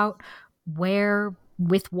more about where,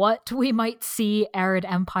 with what we might see Arid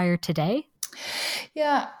Empire today?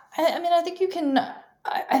 Yeah, I mean, I think you can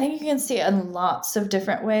see it in lots of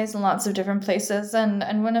different ways and lots of different places.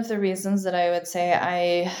 And one of the reasons that I would say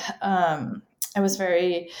I was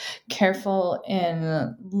very careful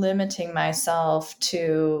in limiting myself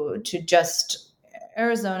to just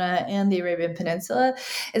Arizona and the Arabian Peninsula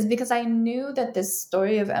is because I knew that this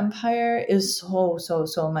story of empire is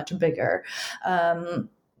so much bigger.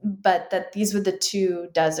 But that these were the two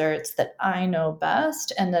deserts that I know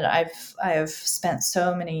best, and that I've spent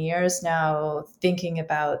so many years now thinking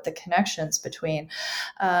about the connections between.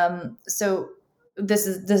 So this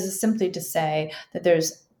is simply to say that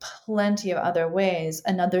there's plenty of other ways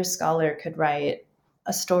another scholar could write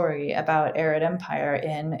a story about Arid Empire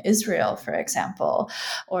in Israel, for example.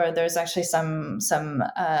 Or there's actually some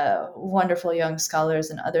wonderful young scholars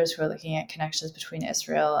and others who are looking at connections between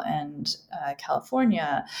Israel and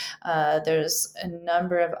California. There's a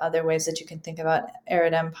number of other ways that you can think about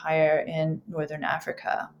Arid Empire in Northern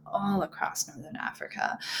Africa, all across Northern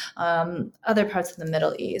Africa, other parts of the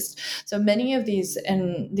Middle East. So many of these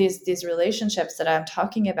relationships that I'm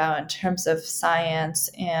talking about in terms of science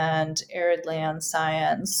and arid land science,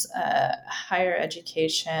 higher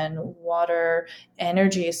education, water,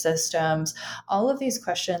 energy systems, all of these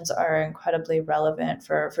questions are incredibly relevant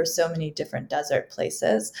for so many different desert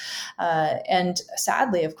places. And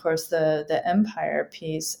sadly, of course, the empire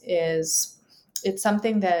piece it's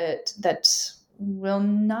something that will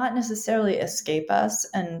not necessarily escape us.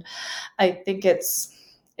 And I think it's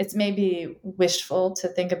maybe wishful to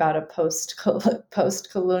think about a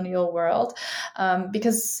post-colonial world,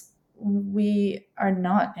 because we are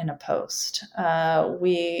not in a post.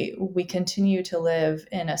 We continue to live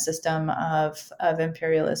in a system of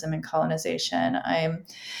imperialism and colonization. I'm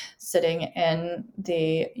sitting in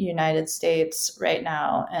the United States right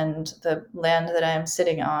now, and the land that I'm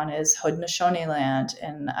sitting on is Haudenosaunee land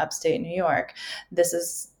in upstate New York. This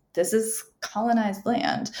is colonized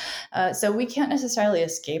land. So we can't necessarily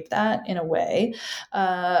escape that in a way.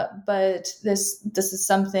 But this is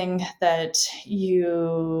something that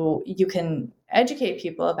you can educate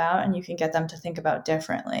people about, and you can get them to think about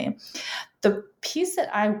differently. The piece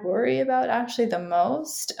that I worry about actually the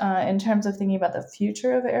most in terms of thinking about the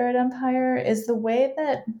future of Arid Empire is the way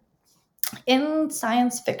that in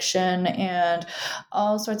science fiction and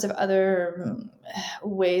all sorts of other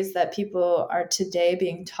ways that people are today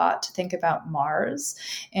being taught to think about Mars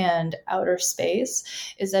and outer space,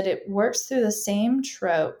 is that it works through the same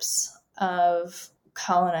tropes of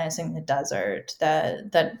colonizing the desert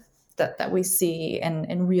that we see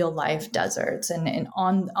in real life deserts and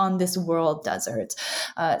on this world deserts.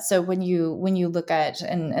 So when you look at,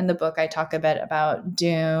 in the book I talk a bit about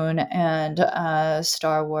Dune and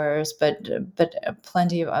Star Wars, but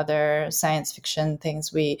plenty of other science fiction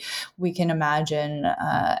things we can imagine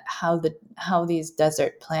how these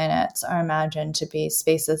desert planets are imagined to be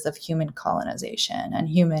spaces of human colonization and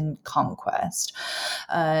human conquest.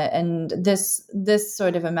 And this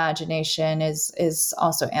sort of imagination is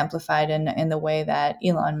also amplified in the way that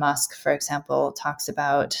Elon Musk, for example, talks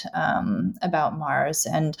about Mars,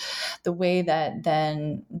 and the way that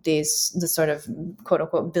then the sort of quote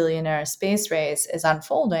unquote billionaire space race is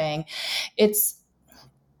unfolding. It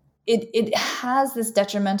has this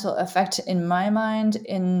detrimental effect in my mind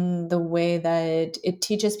in the way that it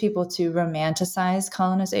teaches people to romanticize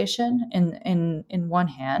colonization in one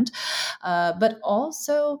hand, but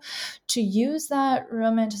also to use that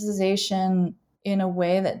romanticization in a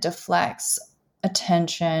way that deflects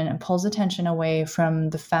attention and pulls attention away from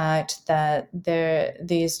the fact that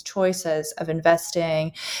these choices of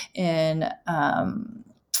investing in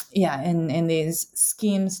in these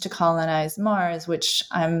schemes to colonize Mars, which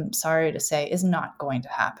I'm sorry to say is not going to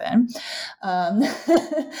happen.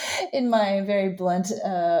 In my very blunt,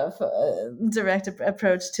 direct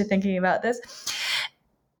approach to thinking about this.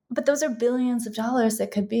 But those are billions of dollars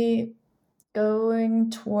that could be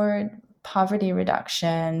going toward poverty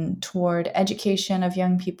reduction, toward education of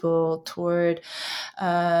young people, toward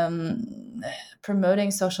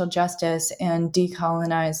promoting social justice and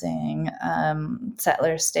decolonizing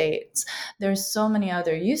settler states. There's so many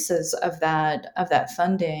other uses of that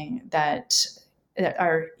funding that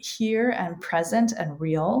are here and present and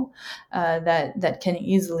real, that can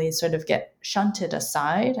easily sort of get shunted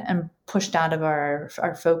aside and pushed out of our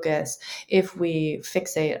focus if we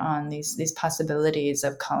fixate on these possibilities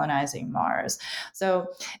of colonizing Mars. So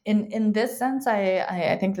in this sense,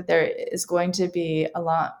 I think that there is going to be a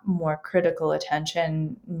lot more critical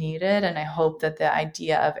attention needed, and I hope that the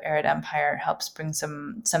idea of Arid Empire helps bring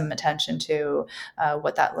some attention to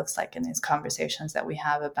what that looks like in these conversations that we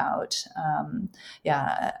have about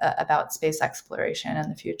space exploration in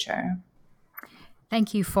the future.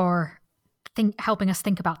 Thank you for helping us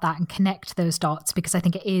think about that and connect those dots, because I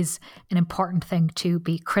think it is an important thing to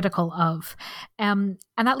be critical of. And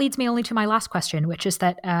that leads me only to my last question, which is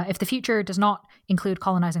that if the future does not include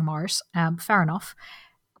colonizing Mars, fair enough,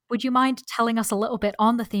 would you mind telling us a little bit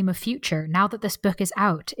on the theme of future? Now that this book is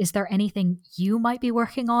out, is there anything you might be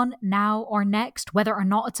working on now or next, whether or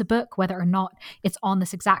not it's a book, whether or not it's on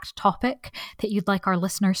this exact topic, that you'd like our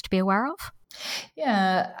listeners to be aware of?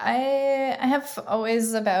 Yeah, I have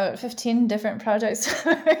always about 15 different projects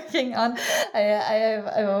I'm working on.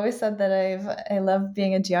 I've always said that I love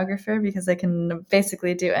being a geographer because I can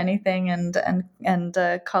basically do anything and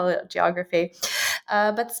call it geography.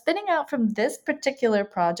 But spinning out from this particular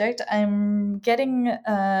project, I'm getting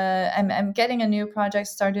a new project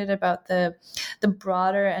started about the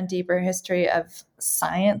broader and deeper history of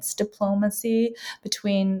science diplomacy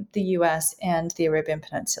between the U.S. and the Arabian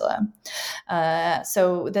Peninsula.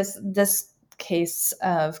 So this case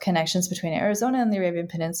of connections between Arizona and the Arabian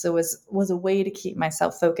Peninsula was a way to keep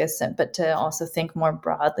myself focused, but to also think more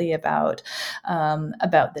broadly about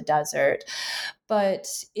the desert. But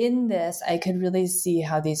in this, I could really see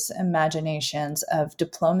how these imaginations of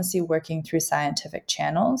diplomacy working through scientific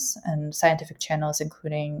channels, and scientific channels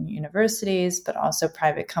including universities, but also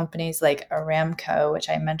private companies like Aramco, which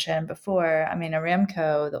I mentioned before. I mean,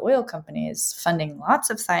 Aramco, the oil company, is funding lots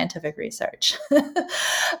of scientific research.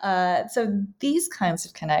 So these kinds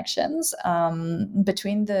of connections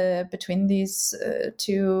between these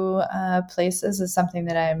two places is something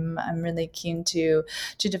that I'm really keen to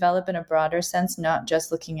develop in a broader sense, not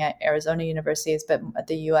just looking at Arizona universities, but at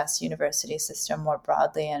the U.S. university system more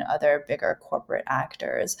broadly and other bigger corporate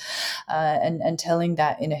actors, and telling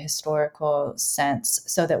that in a historical sense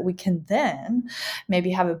so that we can then maybe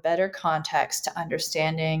have a better context to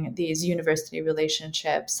understanding these university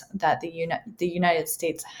relationships that the United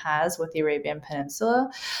States has with the Arabian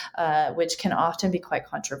Peninsula, which can often be quite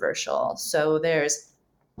controversial. So there's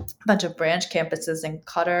a bunch of branch campuses in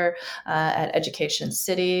Qatar, at Education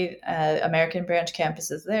City, American branch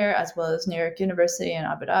campuses there, as well as New York University and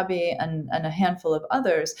Abu Dhabi, and a handful of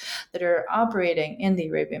others that are operating in the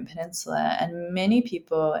Arabian Peninsula. And many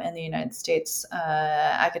people in the United States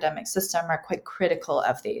academic system are quite critical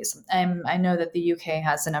of these. I know that the UK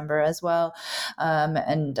has a number as well,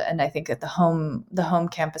 and I think that the home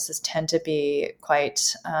campuses tend to be quite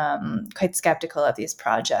skeptical of these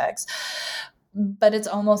projects. But it's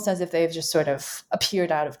almost as if they've just sort of appeared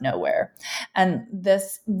out of nowhere. And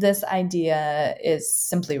this idea is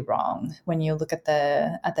simply wrong when you look at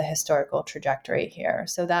the historical trajectory here.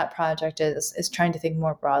 So that project is trying to think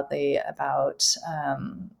more broadly about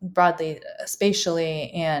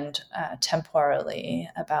spatially and temporally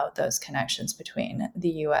about those connections between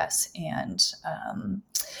the U.S. and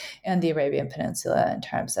the Arabian Peninsula in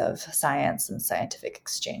terms of science and scientific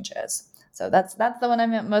exchanges. So that's the one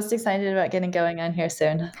I'm most excited about getting going on here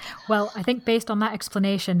soon. Well, I think based on that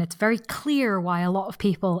explanation, it's very clear why a lot of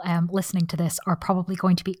people listening to this are probably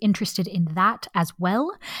going to be interested in that as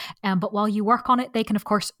well. But while you work on it, they can, of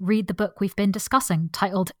course, read the book we've been discussing,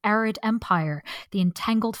 titled Arid Empire, The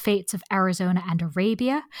Entangled Fates of Arizona and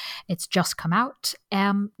Arabia. It's just come out.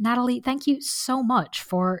 Natalie, thank you so much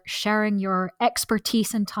for sharing your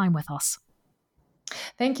expertise and time with us.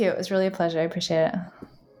 Thank you. It was really a pleasure. I appreciate it.